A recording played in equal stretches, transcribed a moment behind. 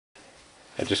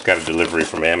I just got a delivery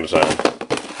from Amazon.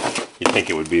 You'd think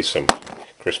it would be some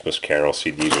Christmas Carol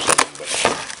CDs or something,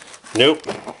 but nope.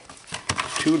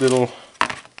 2 little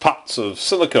pots of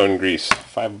silicone grease,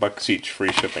 $5 each,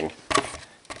 free shipping.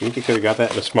 You think you could have got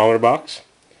that in a smaller box?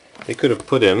 They could have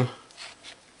put in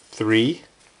 3,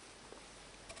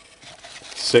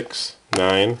 6,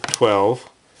 9, 12,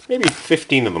 maybe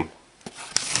 15 of them.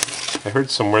 I heard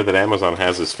somewhere that Amazon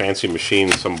has this fancy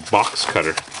machine, some box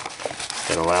cutter,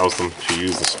 that allows them to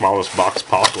use the smallest box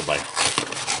possible by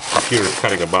computer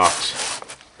cutting a box.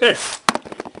 There,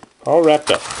 all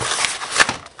wrapped up.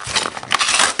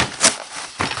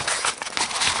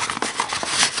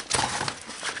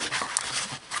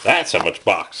 That's how much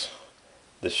box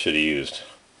this should have used.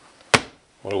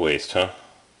 What a waste, huh?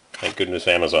 Thank goodness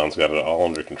Amazon's got it all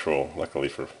under control. Luckily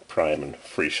for Prime and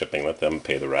free shipping, let them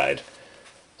pay the ride.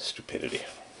 Stupidity.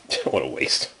 What a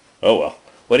waste. Oh well.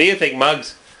 What do you think,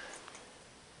 Muggs?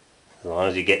 As long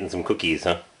as you're getting some cookies,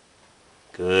 huh?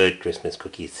 Good Christmas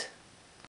cookies.